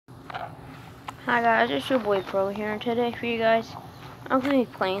Hi guys, it's your boy Pro here, and today for you guys, I'm going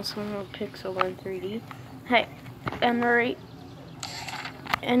to be playing some more Pixel 1 3D. Hey,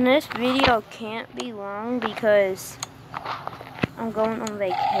 and this video can't be long because I'm going on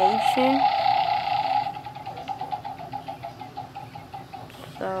vacation.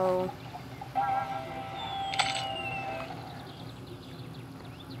 So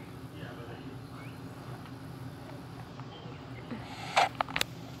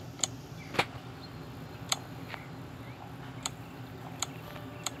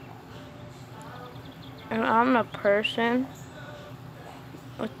and I'm the person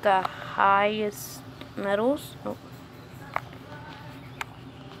with the highest medals. Oh.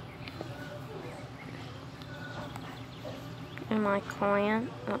 In my clan.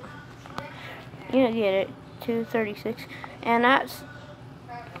 Oh. You get it. 236. And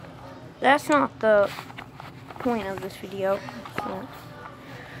that's not the point of this video. So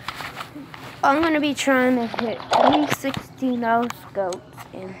I'm going to be trying to hit 360 no-scopes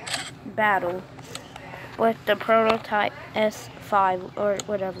in battle with the prototype S5 or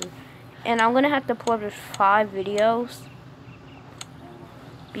whatever. And I'm going to have to publish 5 videos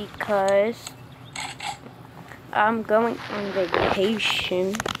because I'm going on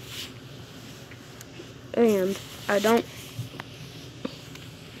vacation and I don't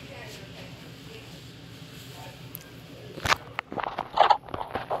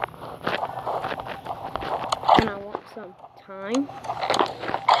and I want some time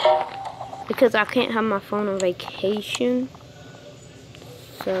because I can't have my phone on vacation.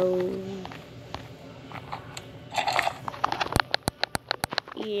 So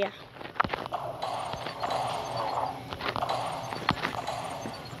yeah.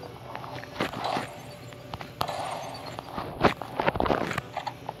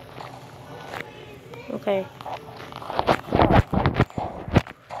 Okay.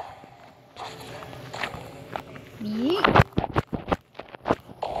 Yeet.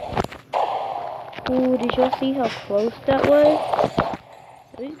 Ooh, did y'all see how close that was?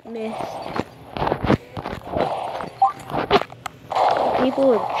 We missed.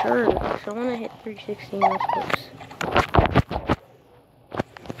 People are jerks. I want to hit 360 no-scopes.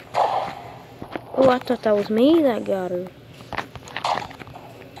 Oh, I thought that was me that got her.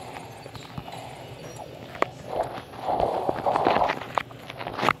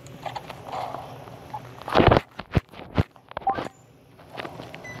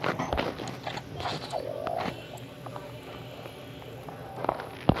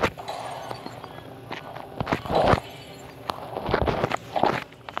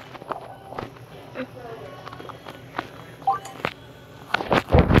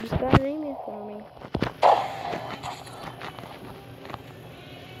 Just gotta name it for me.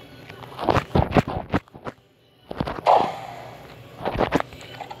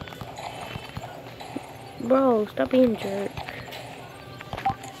 Bro, stop being a jerk.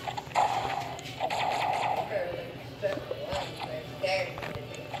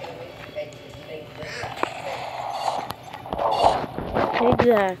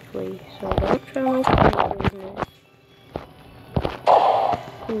 Exactly. So don't try no funny business.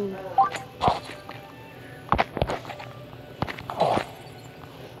 Ooh.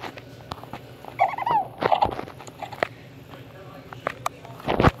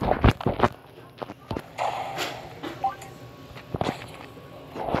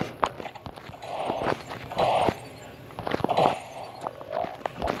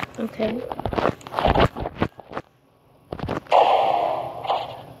 Okay.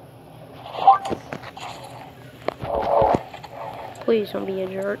 Please don't be a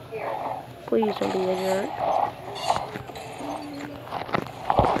jerk. Please don't be a jerk.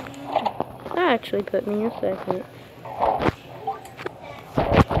 That actually put me in second.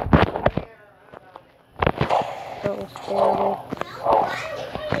 That was horrible.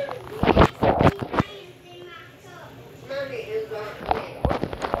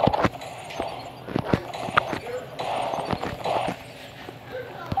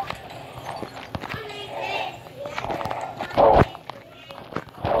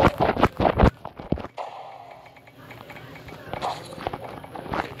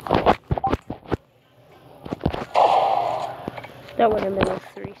 That would have been a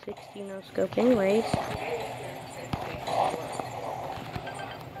 360 no scope anyways.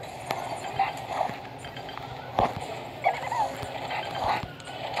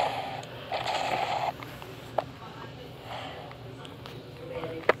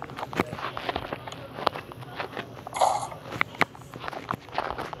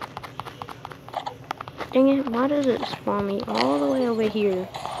 Dang it, why does it spawn me all the way over here?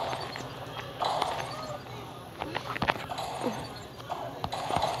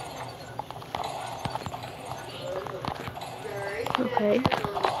 Okay.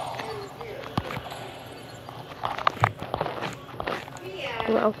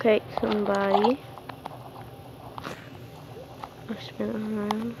 Locate somebody. I spin it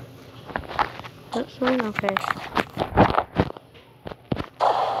around. That's one? Okay.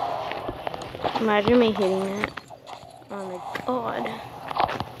 Imagine me hitting that. Oh my god.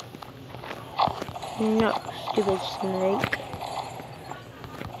 No, stupid snake.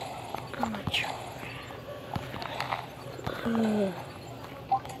 Oh my god.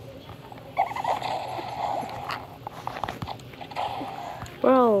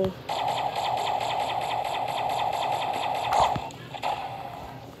 Bro.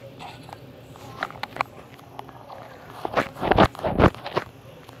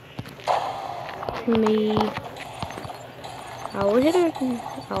 Me. I'll hit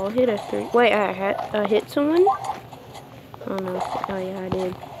a 3. Wait, I hit someone? Oh no. Oh yeah, I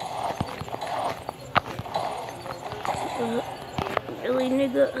did. Really,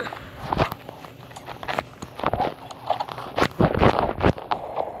 nigga?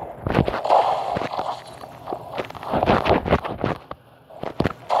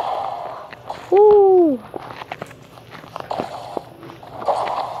 Woo!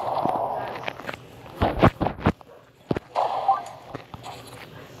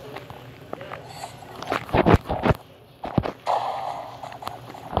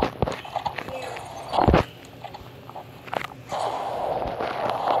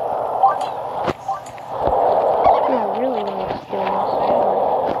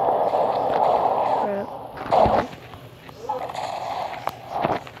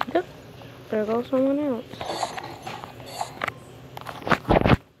 There goes someone else.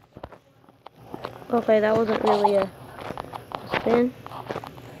 Okay, that wasn't really a spin.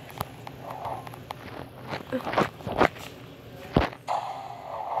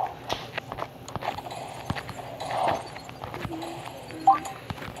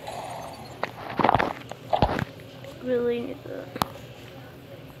 Really?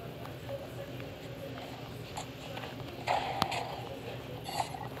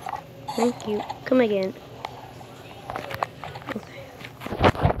 Thank you. Come again. Okay.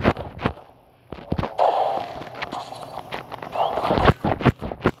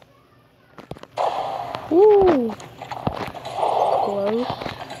 Woo! Close.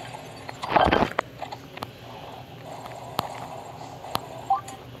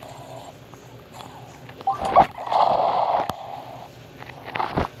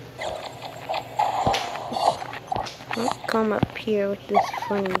 Let's come up here with this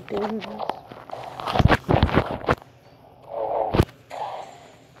funny business.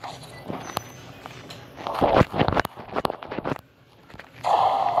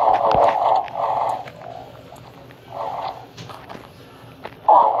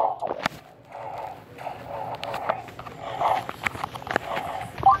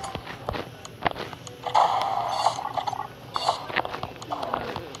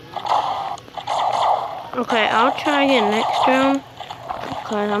 Okay, I'll try again next round,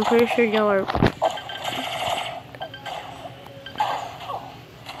 because I'm pretty sure y'all are...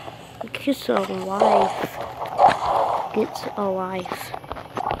 Gets a life. Gets a life.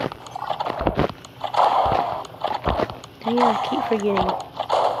 Dang it, I keep forgetting.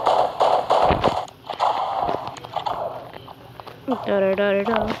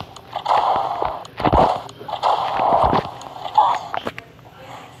 Da-da-da-da-da.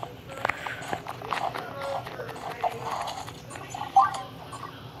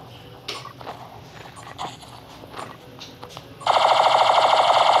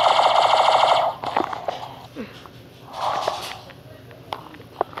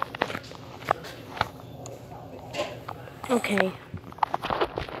 Okay.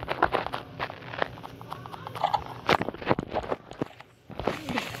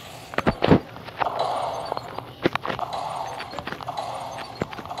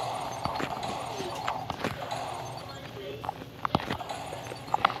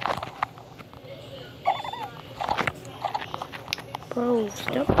 Bro,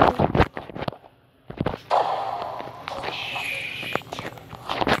 stop.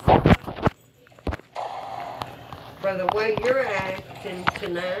 By the way you're acting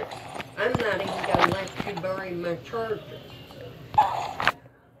tonight, I'm not even going to let you bury my charger.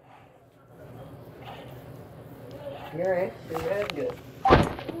 You're acting real good.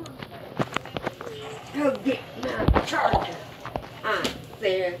 Go get my charger, I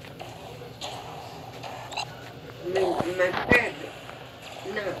said. I mean, my charger.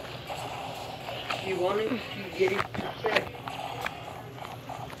 No. You want it, you get it yourself.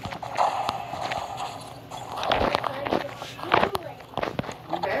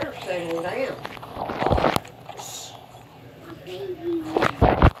 You better settle down.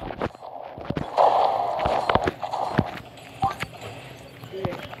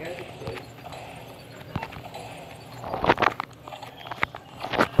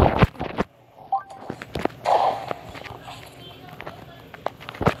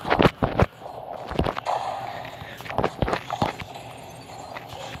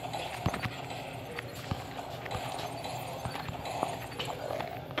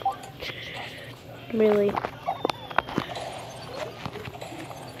 Really.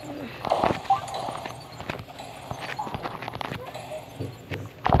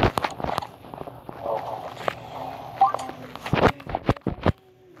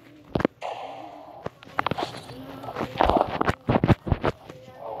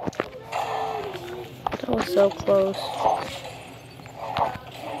 That was so close.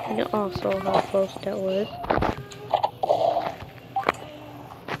 And also how close that was.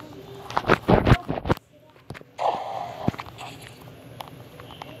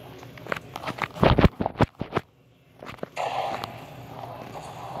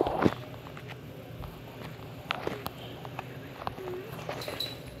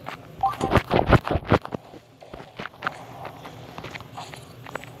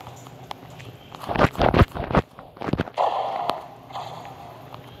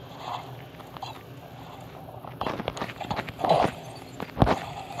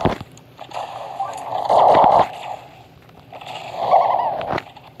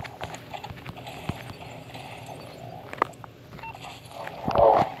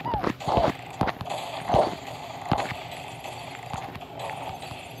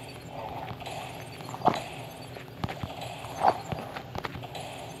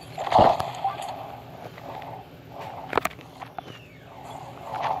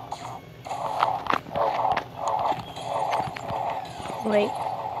 Wait.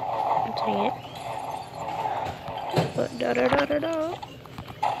 Dang it. Da da da da da.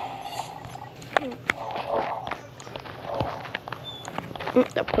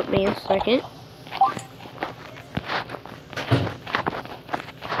 That put me in second.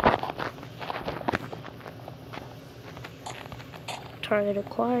 Target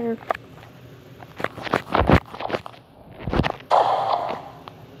acquired.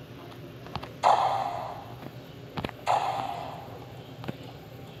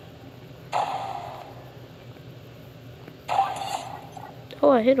 Oh,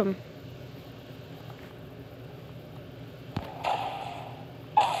 I hit him.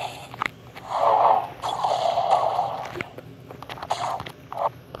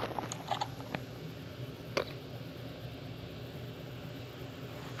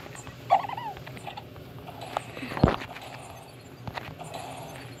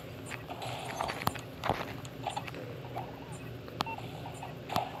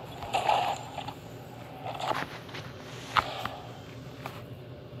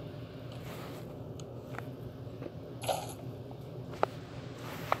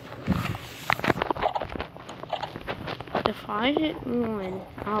 If I hit one,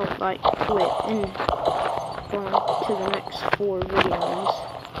 I'll like quit and go on to the next 4 videos.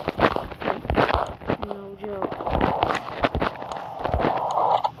 Like, no joke.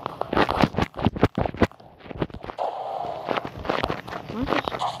 What does it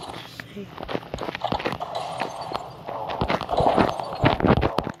say?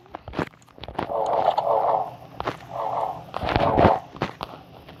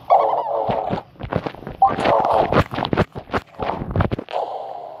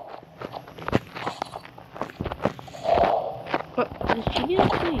 Did she get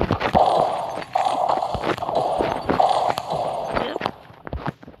it, please? Yep.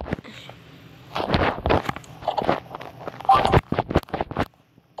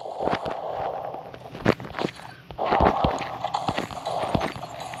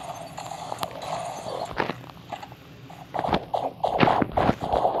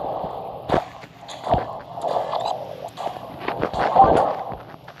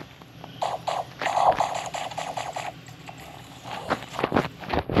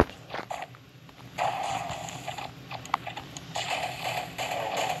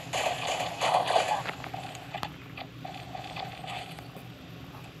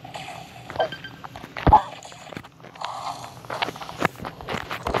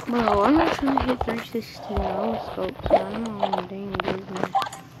 Bro, I'm not trying to hit 316 scopes, man. I'm on dang business.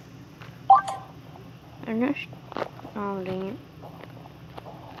 And that's... Oh, dang it.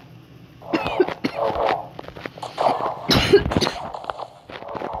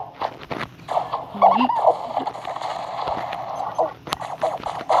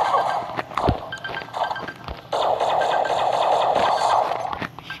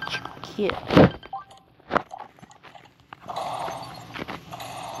 Yeah.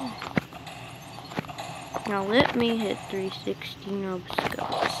 Now let me hit 316 of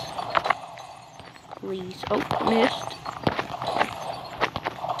scopes. Please. Oh, missed.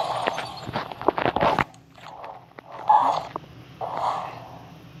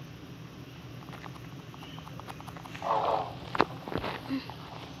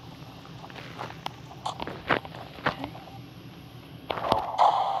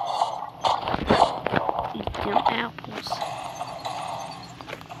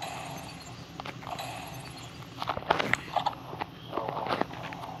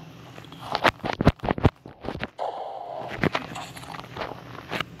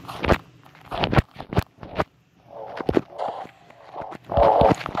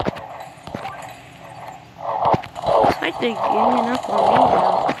 They're ganging up on me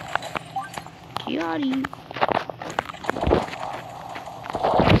now. Kiari.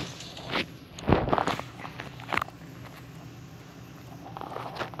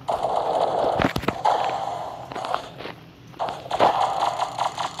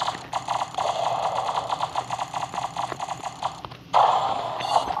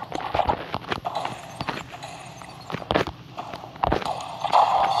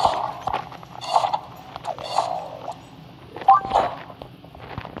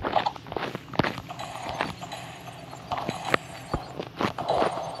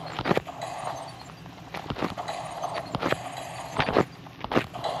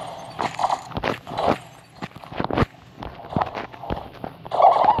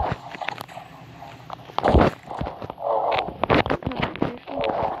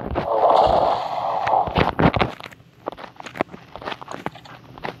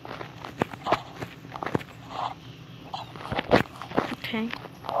 Okay.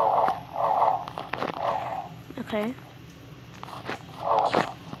 Okay.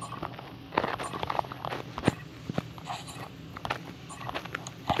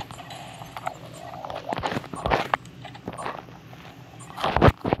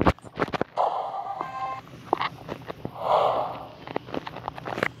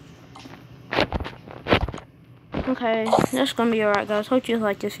 Okay, that's gonna be alright, guys. Hope you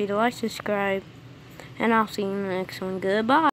like this video. Like, subscribe, and I'll see you in the next one. Goodbye.